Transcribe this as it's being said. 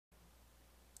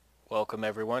Welcome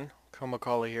everyone,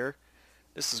 Komakala here.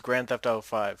 This is Grand Theft Auto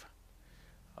 5.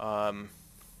 I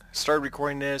started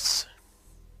recording this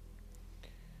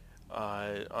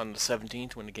on the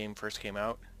 17th when the game first came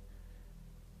out.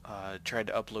 Tried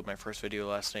to upload my first video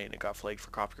last night and it got flagged for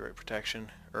copyright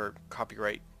protection, or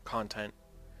copyright content.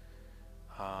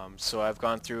 So I've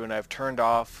gone through and I've turned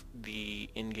off the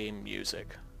in-game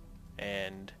music,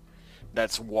 and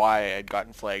that's why I'd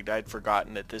gotten flagged. I'd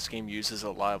forgotten that this game uses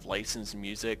a lot of licensed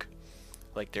music.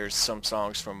 Like there's some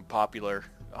songs from popular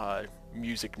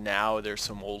music now, there's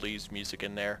some oldies music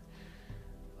in there.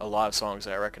 A lot of songs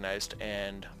that I recognized,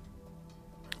 and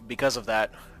because of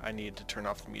that I needed to turn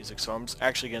off the music. So I'm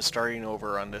actually going to starting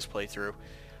over on this playthrough,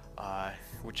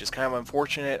 which is kind of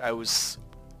unfortunate. I was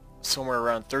somewhere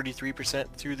around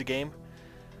 33% through the game,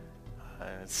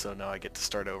 so now I get to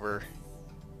start over.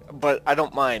 But I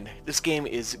don't mind. This game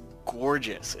is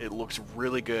gorgeous. It looks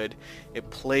really good. It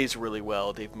plays really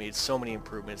well. They've made so many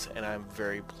improvements, and I'm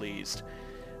very pleased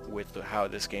with how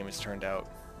this game has turned out.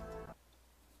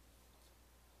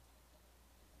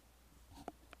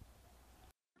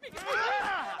 Get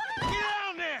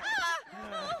down there!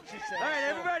 Alright,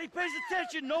 everybody pays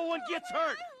attention. No one gets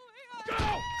hurt. Go!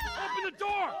 Open the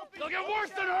door! They'll get worse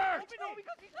than hurt!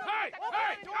 Hey!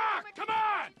 Hey! Ah! Come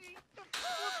on!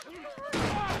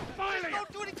 Ah, finally!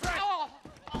 Don't do anything!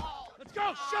 Let's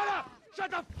go! Shut up! Shut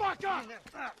the fuck up!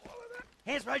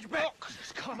 Hands behind your back! Oh,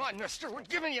 come on, mister. We're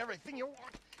giving you everything you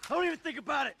want. Don't even think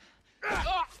about it.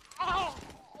 I'll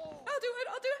do it.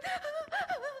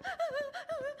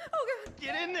 Oh, God.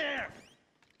 Get in there!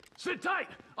 Sit tight!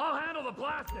 I'll handle the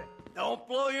plastic! Don't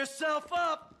blow yourself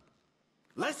up!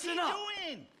 Listen up! What are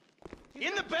you doing?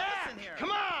 In the back! Here.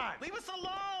 Come on! Leave us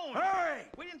alone! Hurry!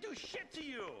 We didn't do shit to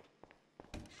you!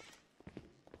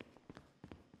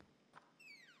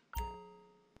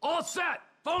 All set!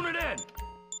 Phone it in!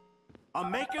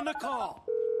 I'm making the call.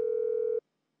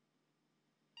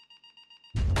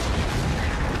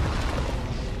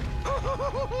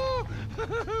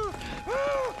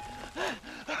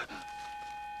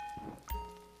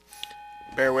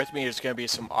 Bear with me, there's going to be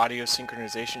some audio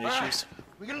synchronization issues.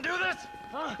 We gonna do this?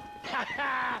 Huh?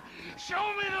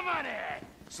 Show me the money!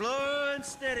 Slow and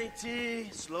steady, T.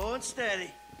 Slow and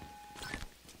steady.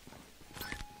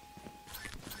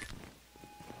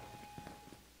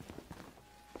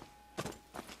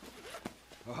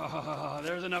 Oh,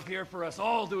 there's enough here for us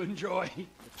all to enjoy.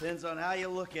 Depends on how you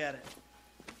look at it.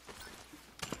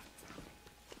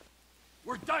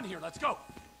 We're done here, let's go!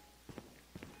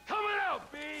 Coming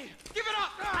out, B! Give it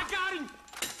up! I got him!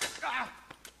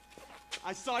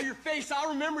 I saw your face, I'll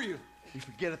remember you. We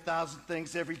forget 1,000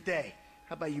 things every day.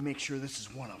 How about you make sure this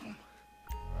is one of them?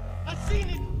 I seen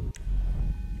it!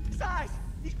 His eyes!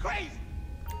 He's crazy!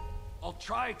 I'll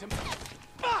try to...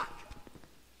 Fuck!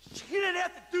 He didn't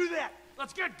have to do that!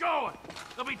 Let's get going!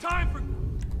 There'll be time for...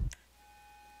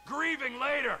 grieving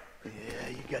later! Yeah,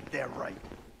 you got that right.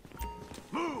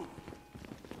 Move!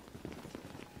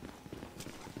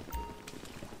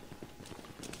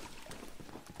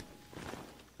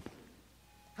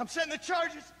 I'm setting the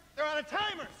charges. They're on a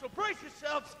timer, so brace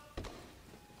yourselves.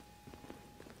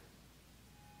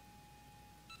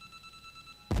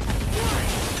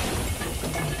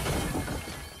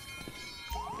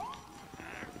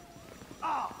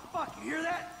 Oh, fuck, you hear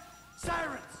that?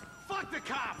 Sirens! Fuck the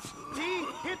cops! T,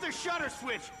 hit the shutter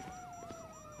switch!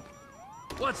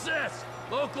 What's this?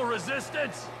 Local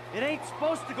resistance? It ain't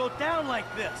supposed to go down like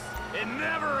this. It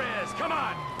never is! Come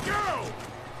on, go!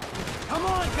 Come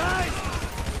on, guys!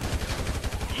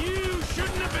 You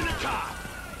shouldn't have been a cop!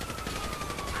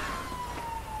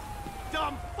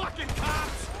 Dumb fucking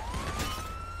cops!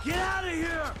 Get out of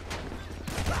here!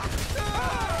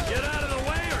 Get out of the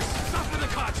way or suffer the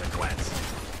consequence!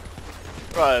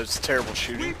 Oh, that was terrible We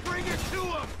shooting. bring it to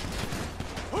them!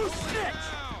 Who snitched?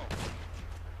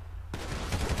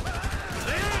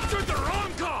 They answered the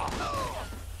wrong call!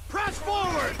 Press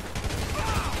forward!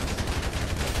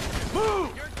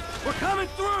 Move! We're coming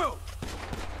through!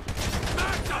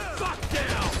 Back the fuck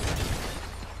down!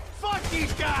 Fuck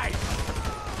these guys!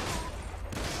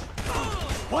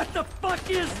 What the fuck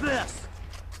is this?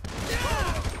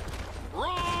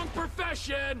 Wrong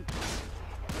profession!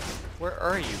 Where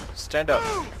are you? Stand up.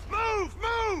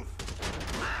 Move!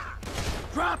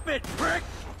 Drop it, prick!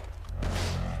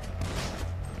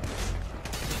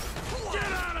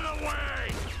 Get out of the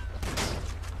way!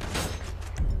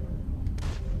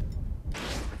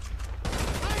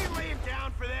 I ain't laying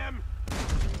down for them!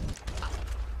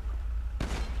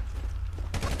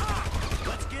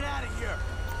 Let's get out of here!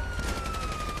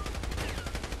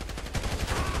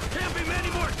 Can't be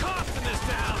many more cops in this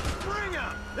town! Bring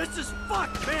 'em! This is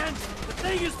fucked, man! The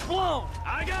Thing is blown!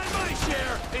 I got my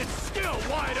share. It's still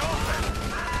wide open.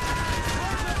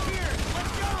 Cars up here!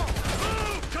 Let's go!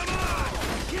 Move! Come on!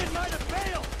 Kid might have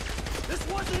failed! This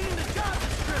wasn't in the job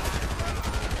description!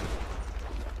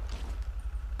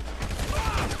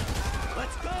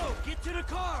 Let's go! Get to the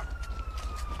car!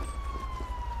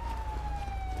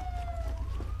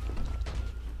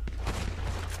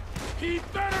 He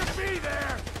better be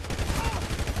there.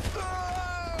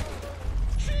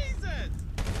 Jesus!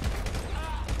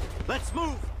 Let's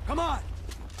move! Come on!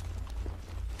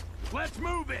 Let's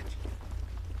move it.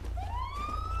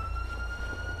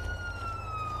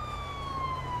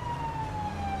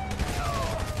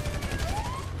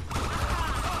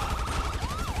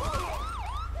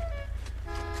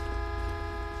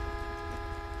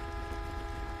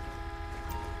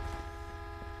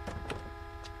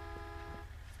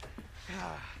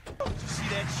 Did you see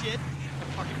that shit?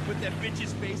 Fucking put that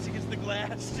bitch's face against the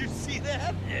glass. Did you see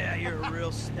that? Yeah, you're a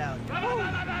real stout. Fuck,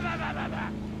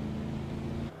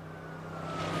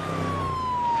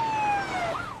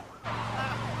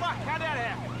 how'd that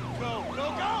happen? Go, go,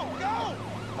 go, go!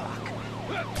 Fuck.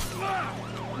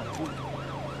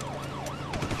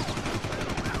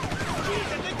 Jeez,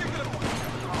 I think you're gonna...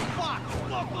 Oh, fuck!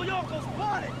 Local yokel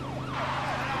spotted!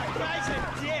 Guy's a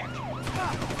dick!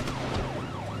 Fuck!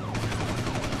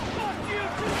 Fuck you,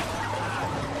 too!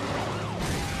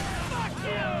 Fuck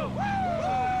you!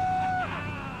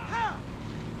 How?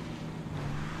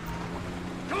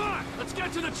 Come on, let's get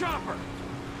to the chopper.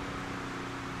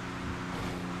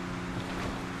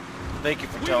 Thank you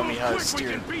for We telling me move how to quick, we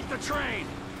steer. can beat the train.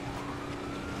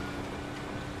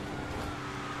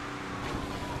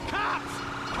 Cops!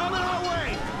 Coming our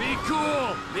way! Be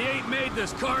cool. They ain't made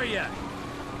this car yet.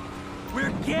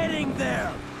 We're getting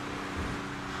there!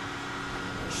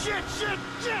 Shit, shit,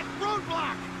 shit!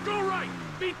 Roadblock! Go right.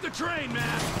 Beat the train,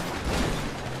 man.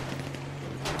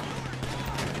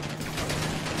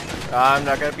 I'm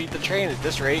not gonna beat the train at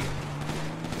this rate.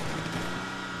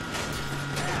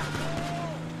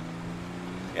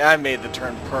 Yeah, I made the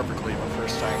turn perfectly the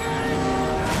first time.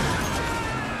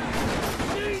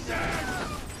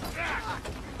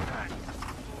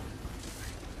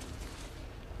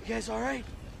 You guys alright?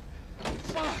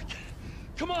 Fuck.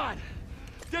 Come on.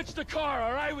 Ditch the car,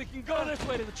 all right? We can go this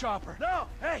way to the chopper. No!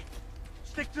 Hey!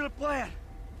 Stick to the plan!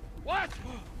 What?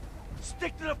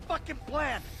 Stick to the fucking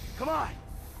plan! Come on!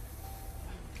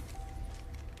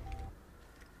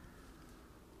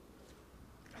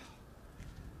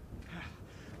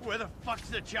 Where the fuck's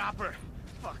the chopper?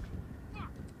 Fuck.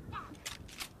 Fuck. Fuck.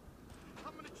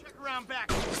 I'm gonna check around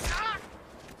back. Ah!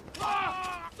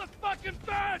 Ah! The fucking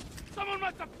bed! Someone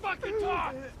must have fucking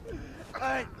talked!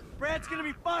 Alright, Brad's gonna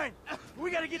be fine! We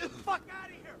gotta get the fuck out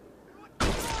of here!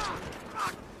 Ah!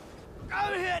 Fuck!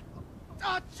 I'm hit!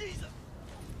 Oh, Jesus!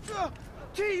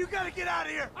 T, you gotta get out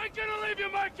of here! I'm gonna leave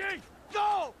you, Mikey!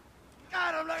 Go!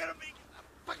 God, I'm not gonna make it! I'm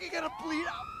fucking gonna bleed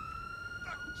out!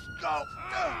 Go!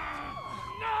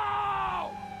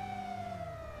 No!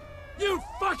 You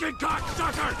fucking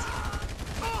cocksuckers!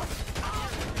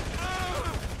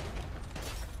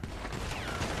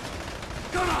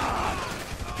 Come on!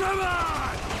 Come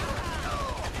on!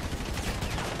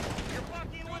 You're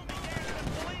fucking with me, Canada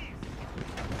police!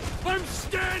 I'm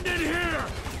standing here!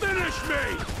 Finish me!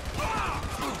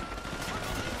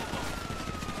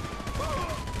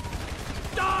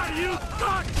 Die, you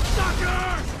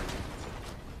cocksuckers!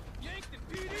 Yankton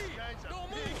PD! Don't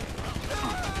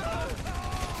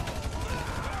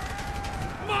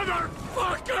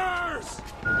Motherfuckers!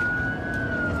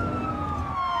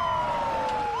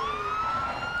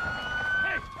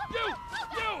 Hey, you!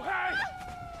 You, hey!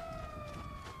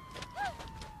 Oh,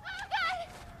 God!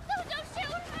 Don't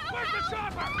shoot! Where's the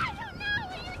chopper? I don't know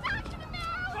what you're talking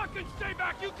about! Fucking stay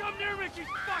back! You come near me!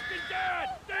 She's fucking dead!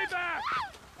 Stay back!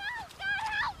 Oh, God,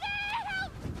 help me!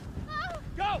 Help! Oh.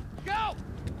 Go! Go!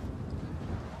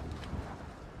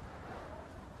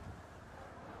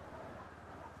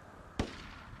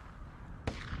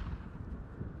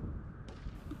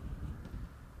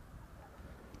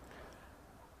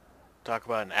 Talk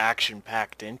about an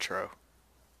action-packed intro.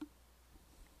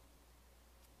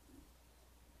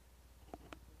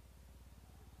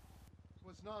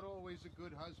 Was not always a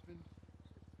good husband,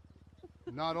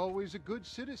 not always a good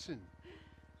citizen.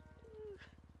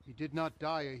 He did not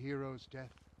die a hero's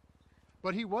death,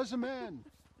 but he was a man.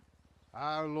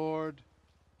 Our Lord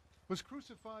was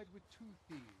crucified with 2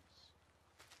 thieves.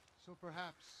 So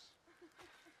perhaps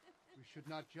we should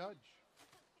not judge.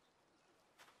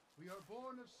 We are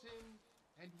born of sin,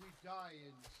 and we die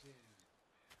in sin.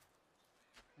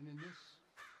 And in this,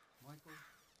 Michael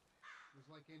was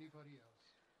like anybody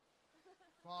else.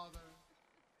 Father,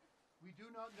 we do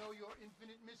not know your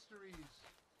infinite mysteries,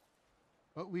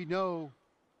 but we know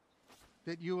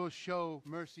that you will show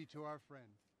mercy to our friend.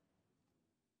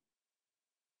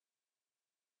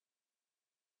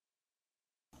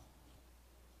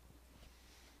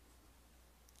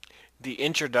 The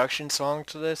introduction song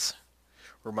to this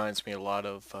reminds me a lot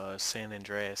of San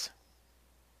Andreas.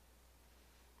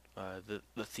 The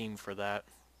theme for that,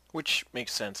 which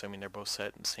makes sense. I mean, they're both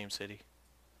set in the same city.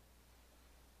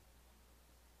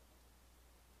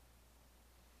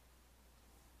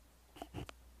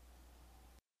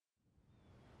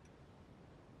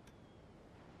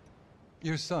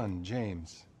 Your son,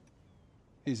 James.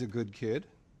 He's a good kid?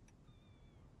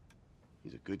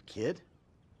 He's a good kid?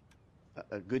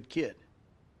 A good kid?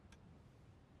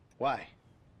 Why?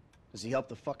 Does he help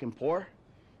the fucking poor?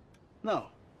 No.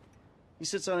 He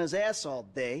sits on his ass all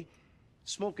day,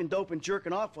 smoking dope and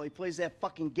jerking off while he plays that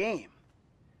fucking game.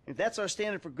 If that's our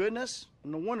standard for goodness,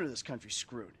 no wonder this country's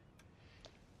screwed.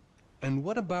 And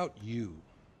what about you?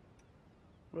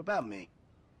 What about me?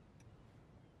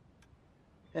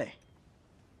 Hey.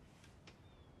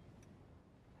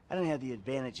 I don't have the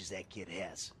advantages that kid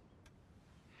has.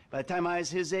 By the time I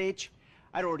was his age,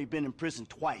 I'd already been in prison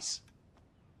twice.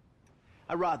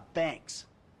 I robbed banks.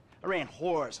 I ran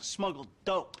whores. I smuggled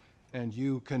dope. And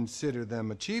you consider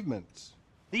them achievements?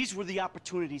 These were the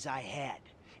opportunities I had.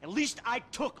 At least I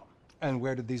took them. And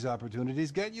where did these opportunities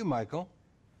get you, Michael?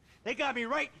 They got me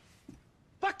right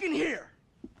fucking here.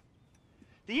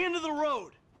 The end of the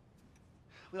road.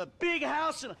 With a big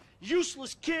house and a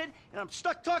useless kid, and I'm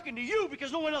stuck talking to you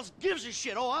because no one else gives a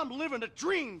shit. Oh, I'm living a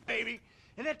dream, baby.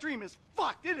 And that dream is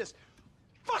fucked. It is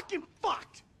fucking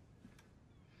fucked.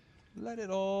 Let it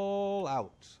all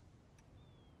out.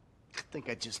 I think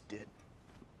I just did.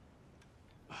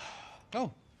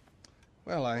 Oh.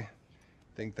 Well, I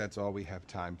think that's all we have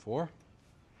time for.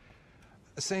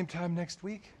 Same time next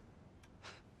week?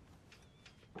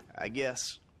 I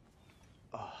guess.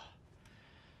 Oh.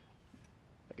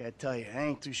 I gotta tell you, I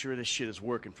ain't too sure this shit is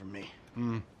working for me.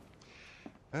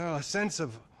 Well, a sense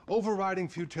of overriding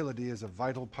futility is a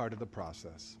vital part of the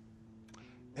process.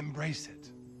 Embrace it.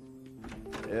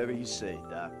 Whatever you say,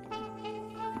 Doc.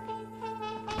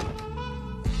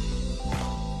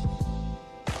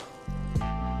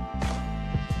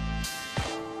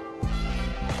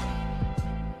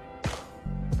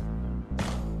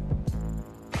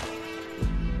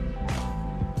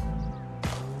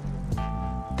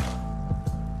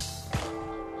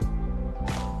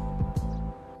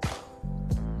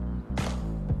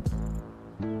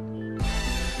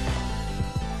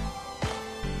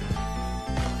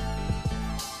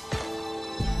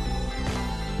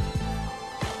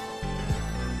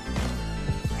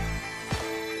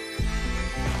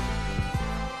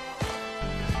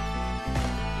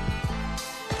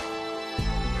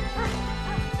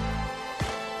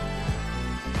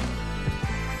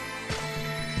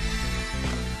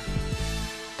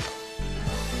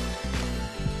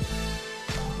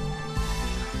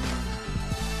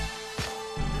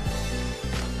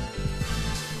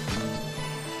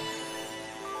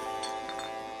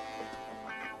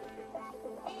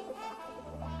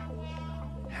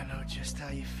 Just how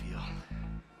you feel.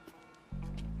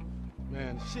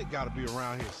 Man, shit gotta be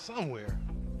around here somewhere.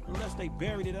 Unless they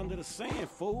buried it under the sand,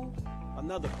 fool.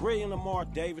 Another brilliant Lamar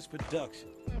Davis production.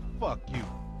 Man, fuck you.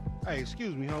 Hey,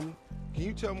 excuse me, homie. Can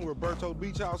you tell me where Berto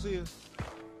Beach House is?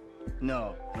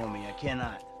 No, homie, I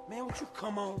cannot. Man, would you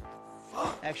come on?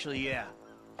 Fuck. Actually, yeah.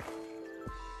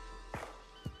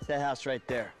 It's that house right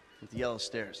there, with the yellow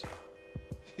stairs.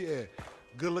 Yeah,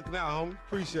 good looking out, homie.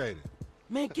 Appreciate it.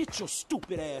 Man, get your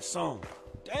stupid ass on.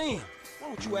 Damn, why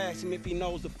don't you ask him if he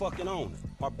knows the fucking owner?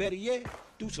 Or better yet,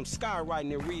 do some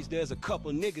skywriting that reads there's a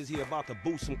couple niggas here about to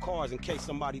boost some cars in case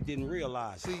somebody didn't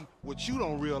realize. See, what you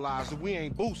don't realize is we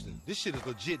ain't boosting. This shit is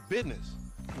legit business.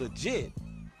 Legit?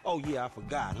 Oh yeah, I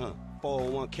forgot, huh?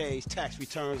 401ks, tax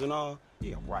returns and all?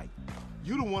 Yeah, right.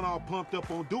 You the one all pumped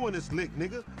up on doing this lick,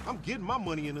 nigga. I'm getting my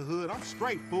money in the hood. I'm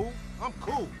straight, fool. I'm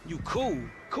cool. You cool?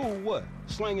 Cool what?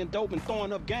 Slinging dope and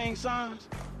throwing up gang signs?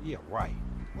 Yeah, right.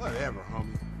 Whatever,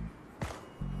 homie.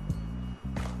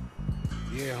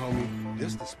 Yeah, homie.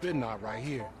 This the spin knot right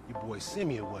here. Your boy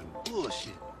Simeon wasn't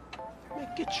bullshit. Man,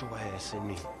 get your ass in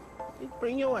there. Hey,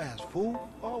 bring your ass, fool.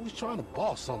 Always trying to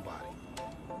boss somebody.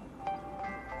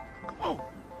 Come on.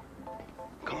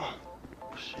 Come on.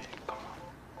 Shit, come on.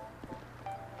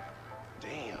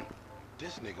 Damn.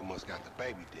 This nigga must got the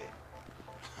baby dick.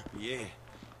 Yeah,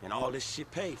 and all this shit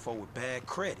paid for with bad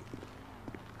credit.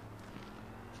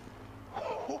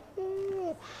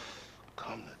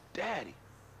 Come to daddy.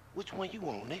 Which one you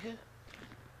want, nigga?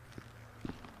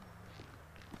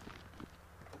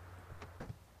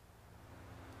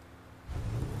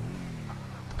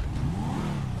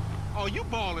 Oh, you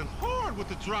balling hard with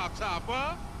the drop top,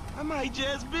 huh? I might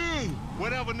just be.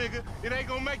 Whatever, nigga. It ain't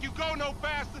gonna make you go no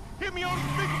faster. Hit me on the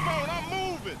speakerphone.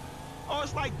 I'm moving. Oh,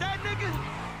 it's like that, nigga?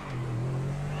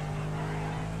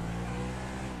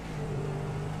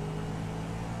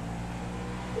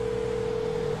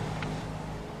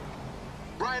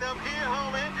 Right up here,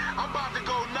 homie. I'm about to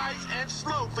go nice and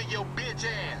slow for your bitch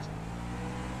ass.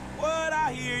 What?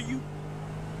 I hear you.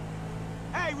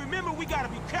 Hey, remember we gotta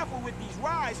be careful with these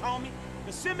rides, homie.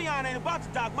 The Simeon ain't about to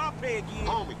dock my pay again.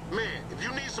 Homie, man, if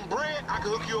you need some bread, I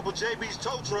can hook you up with JB's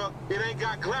tow truck. It ain't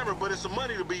got glamour, but it's some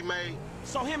money to be made.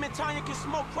 So him and Tanya can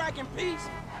smoke crack in peace?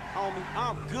 Homie,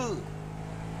 I'm good.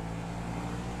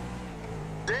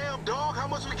 Damn, dog, how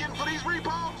much we getting for these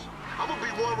repos? I'm gonna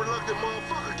be one reluctant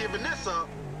motherfucker giving this up.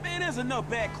 Man, there's enough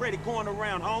bad credit going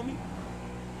around, homie.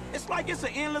 It's like it's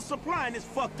an endless supply in this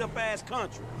fucked up ass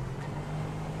country.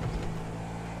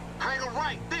 Hang 'em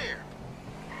right there.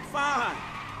 Fine.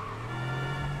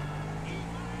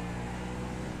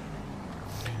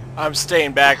 I'm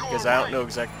staying back because I don't know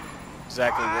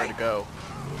exactly where to go.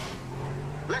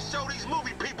 Let's show these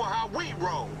movie people how we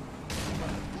roll.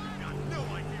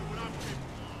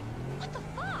 What the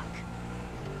fuck?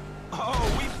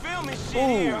 Oh, we filming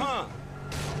shit here, huh?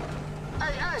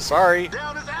 Hey, hey! Sorry.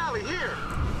 Down this alley here.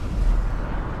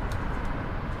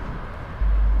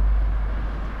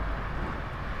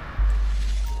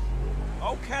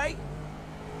 Okay.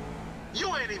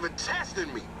 You ain't even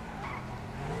testing me.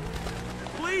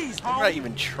 Please, I'm homie. not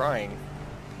even trying.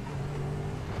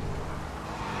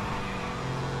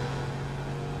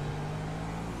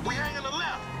 We hanging the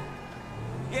left.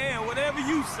 Yeah, whatever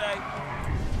you say.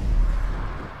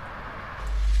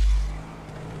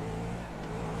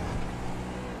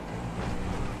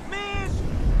 Man,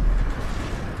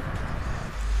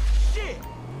 shit.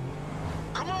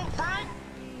 Come on, Frank.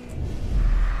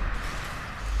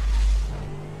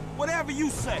 Whatever you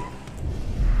say.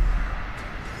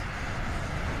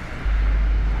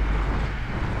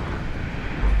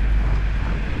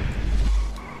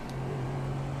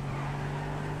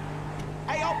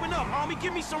 Hey, open up, homie.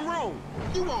 Give me some room.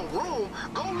 You want room?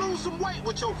 Go lose some weight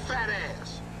with your fat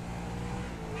ass.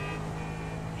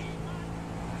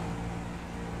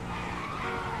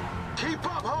 Keep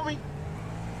up, homie.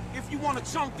 If you want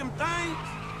to chunk them things.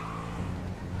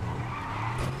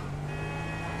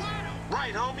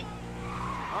 Right, homie.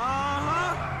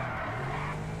 Uh-huh.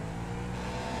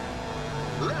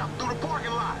 Left through the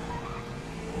parking lot.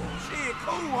 Shit,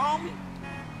 cool, homie.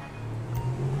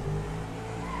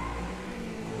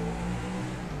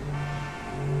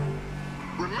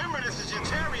 Remember, this is your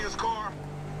Terrier's car.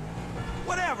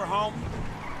 Whatever, homie.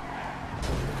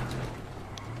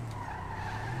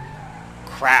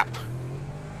 Crap.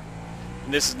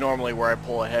 And this is normally where I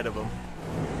pull ahead of him.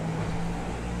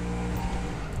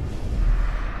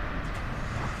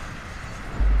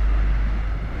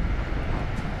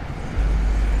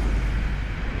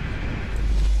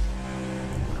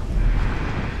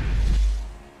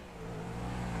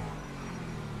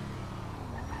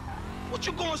 What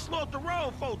you going slow up the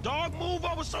road for, dog? Move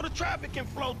over so the traffic can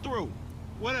flow through.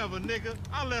 Whatever, nigga.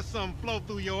 I'll let something flow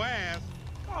through your ass.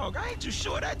 Dog, I ain't too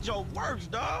sure that joke works,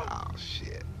 dog. Oh,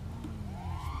 shit.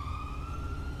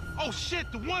 Oh,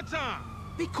 shit, the one time.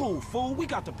 Be cool, fool. We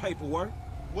got the paperwork.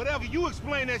 Whatever, you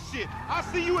explain that shit. I'll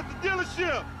see you at the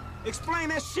dealership. Explain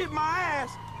that shit my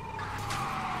ass.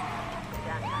 We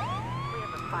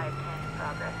have a 510 in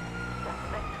progress.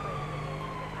 Suspect collision in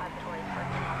Union Depository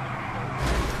parking lot.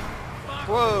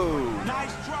 Whoa!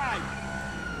 Nice drive.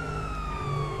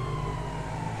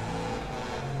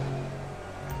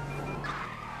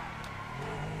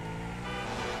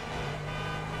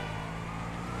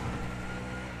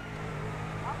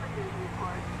 Officers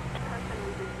report a person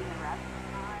resisting arrest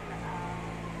on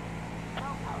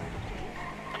Belltower Street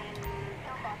in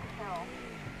Pillbox Hill.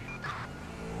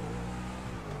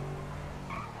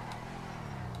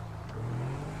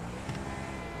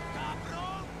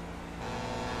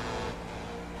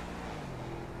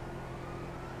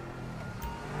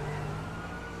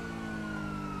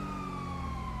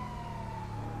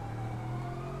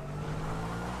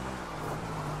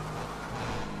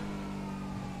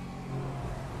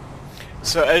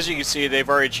 So as you can see, they've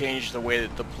already changed the way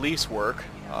that the police work.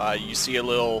 You see a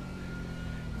little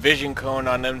vision cone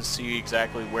on them to see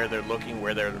exactly where they're looking,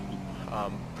 where they're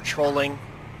patrolling.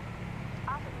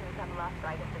 Officers have lost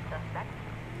sight of the suspect.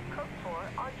 Code 4,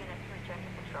 all units return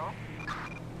to patrol.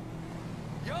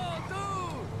 Yo,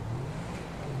 dude!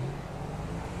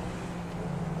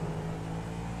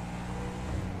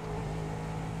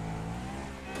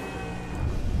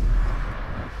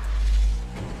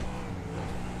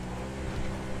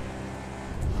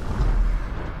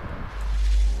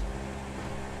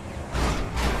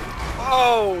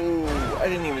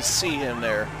 didn't even see him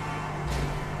there.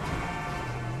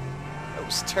 That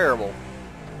was terrible.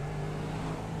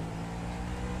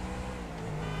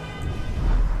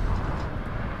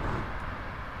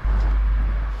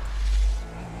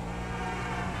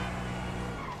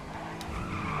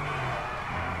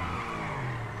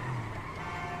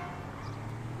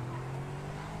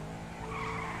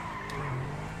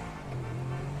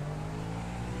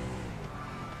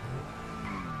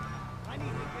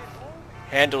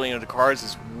 Handling of the cars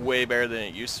is way better than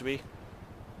it used to be.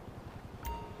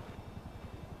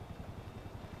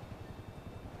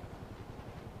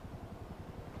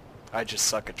 I just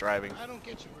suck at driving. I don't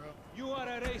get you, bro. You are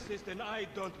a racist and I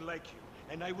don't like you.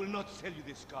 And I will not sell you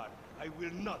this car. I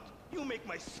will not. You make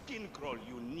my skin crawl,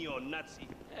 you neo-Nazi.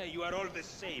 You are all the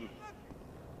same.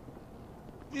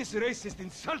 This racist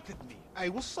insulted me. Hey,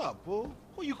 what's up, fool?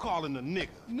 Who you calling a nigga?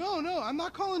 No, I'm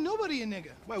not calling nobody a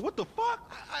nigga. Wait, what the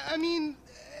fuck? I mean,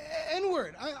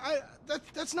 N-word.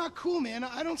 That's not cool, man.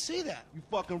 I don't say that. You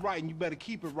fucking right, and you better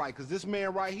keep it right, because this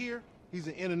man right here, he's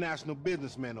an international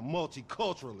businessman, a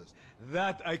multiculturalist.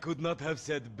 That I could not have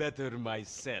said better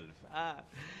myself.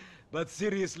 But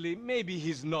seriously, maybe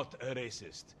he's not a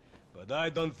racist. But I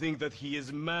don't think that he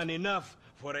is man enough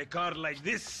for a car like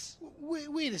this.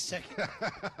 Wait a second.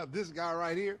 This guy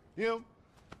right here, him,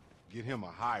 get him a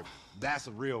hybrid. That's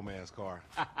a real man's car.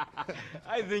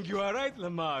 I think you are right,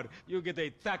 Lamar. You get a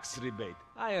tax rebate.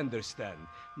 I understand.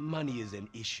 Money is an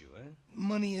issue, eh?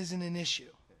 Money isn't an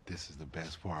issue. This is the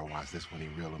best part. Watch this when he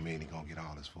reel him in. He gonna get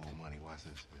all his full money. Watch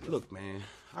this. Look, man,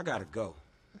 I gotta go.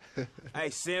 Hey,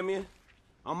 Simeon,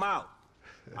 I'm out.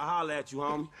 I'll holler at you,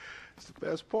 homie. It's the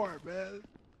best part, man.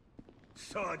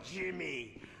 So,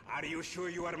 Jimmy, are you sure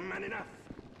you are man enough?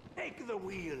 Take the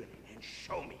wheel and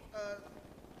show me.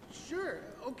 Sure,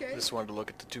 okay. Just wanted to look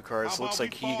at the two cars. How Looks about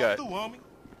like we he fall got through, homie?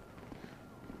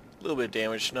 a little bit of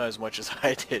damage, not as much as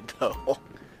I did though.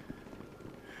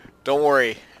 Don't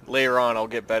worry, later on I'll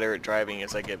get better at driving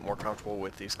as I get more comfortable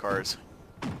with these cars.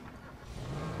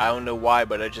 I don't know why,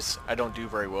 but I don't do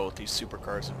very well with these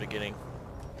supercars at the beginning.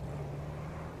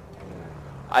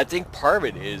 I think part of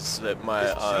it is that my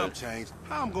This jump change.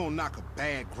 How I'm gonna knock a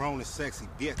bad, grown and sexy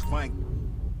bitch, Frank?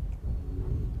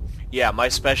 yeah, my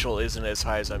special isn't as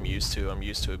high as I'm used to. I'm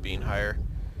used to it being higher,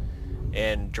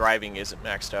 and driving isn't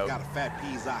maxed out. Got a fat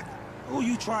Pizaki. Who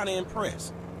you trying to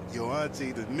impress? Your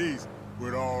auntie Denise,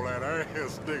 with all that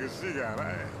ass nigga, she got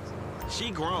ass.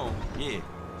 She grown, yeah.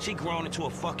 She grown into a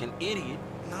fucking idiot.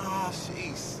 Nah,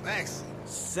 she's sexy.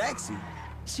 Sexy?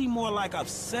 She more like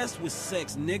obsessed with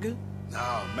sex, nigga.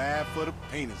 Nah, mad for the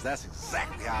penis. That's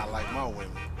exactly how I like my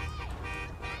women.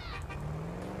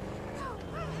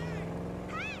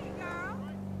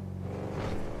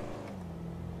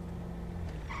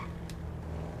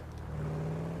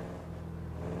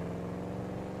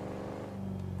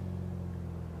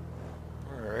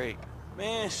 Alright.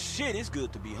 Man, shit, it's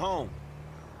good to be home.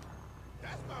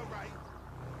 That's about right.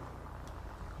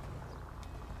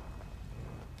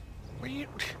 What are you...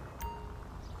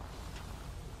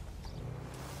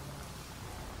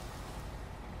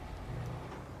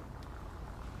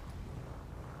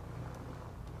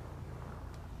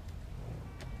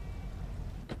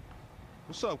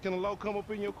 What's up? Can a low come up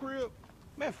in your crib?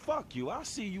 Man, fuck you. I'll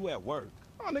see you at work.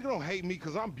 Oh, nigga, don't hate me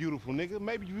because I'm beautiful, nigga.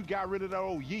 Maybe if you got rid of that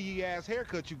old yee-yee ass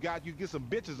haircut you got, you get some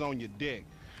bitches on your dick.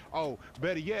 Oh,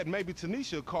 better yet, maybe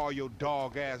Tanisha will call your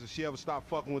dog ass if she ever stop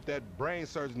fucking with that brain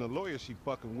surgeon, the lawyer she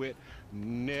fucking with.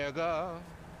 Nigga.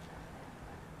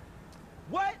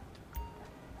 What?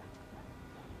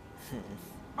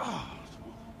 Oh,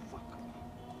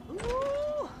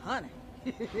 ooh, honey.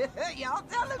 Y'all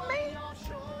telling me?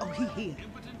 Oh, he here.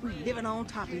 We living on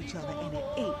top of each other and it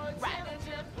ain't right.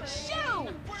 Shoo!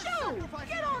 Shoo!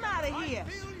 Get on out of here.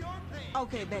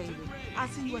 Okay, baby. I'll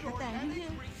see you at the thing. You hear?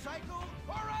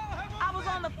 I was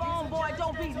on the phone, boy.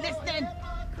 Don't be listening.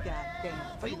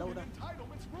 Goddamn freeloader.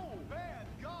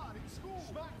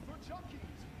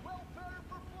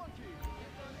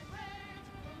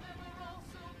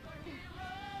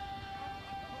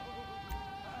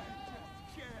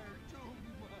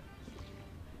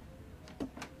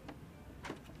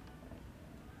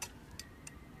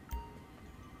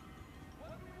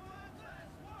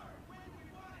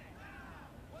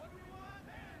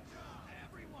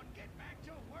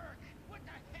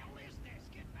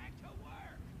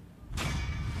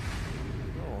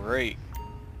 Alright.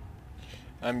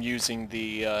 I'm using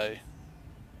the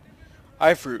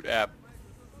iFruit app.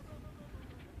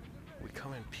 We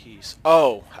come in peace.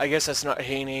 Oh, I guess that's not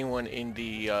hating anyone in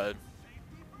the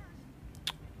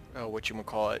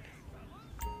whatchamacallit,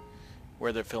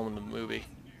 where they're filming the movie.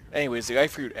 Anyways, the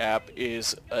iFruit app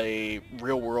is a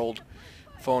real-world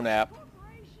phone app,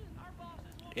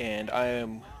 and I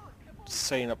am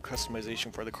setting up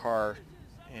customization for the car,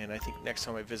 and I think next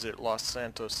time I visit Los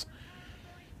Santos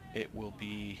it will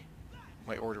be,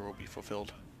 my order will be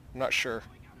fulfilled. I'm not sure.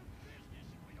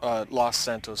 Los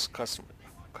Santos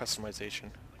customization,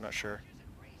 I'm not sure.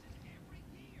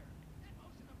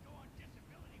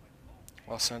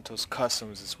 Los Santos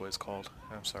Customs is what it's called.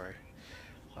 I'm sorry.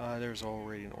 There's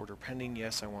already an order pending.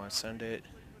 Yes, I want to send it.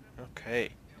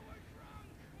 Okay.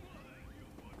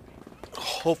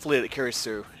 Hopefully it carries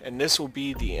through. And this will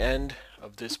be the end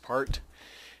of this part.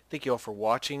 Thank you all for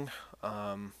watching.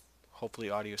 Hopefully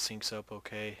audio syncs up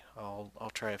okay.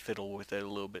 I'll try to fiddle with it a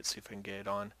little bit, see if I can get it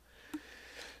on.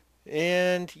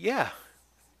 And yeah,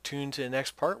 tune to the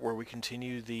next part where we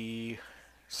continue the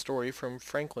story from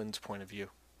Franklin's point of view.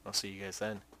 I'll see you guys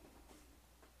then.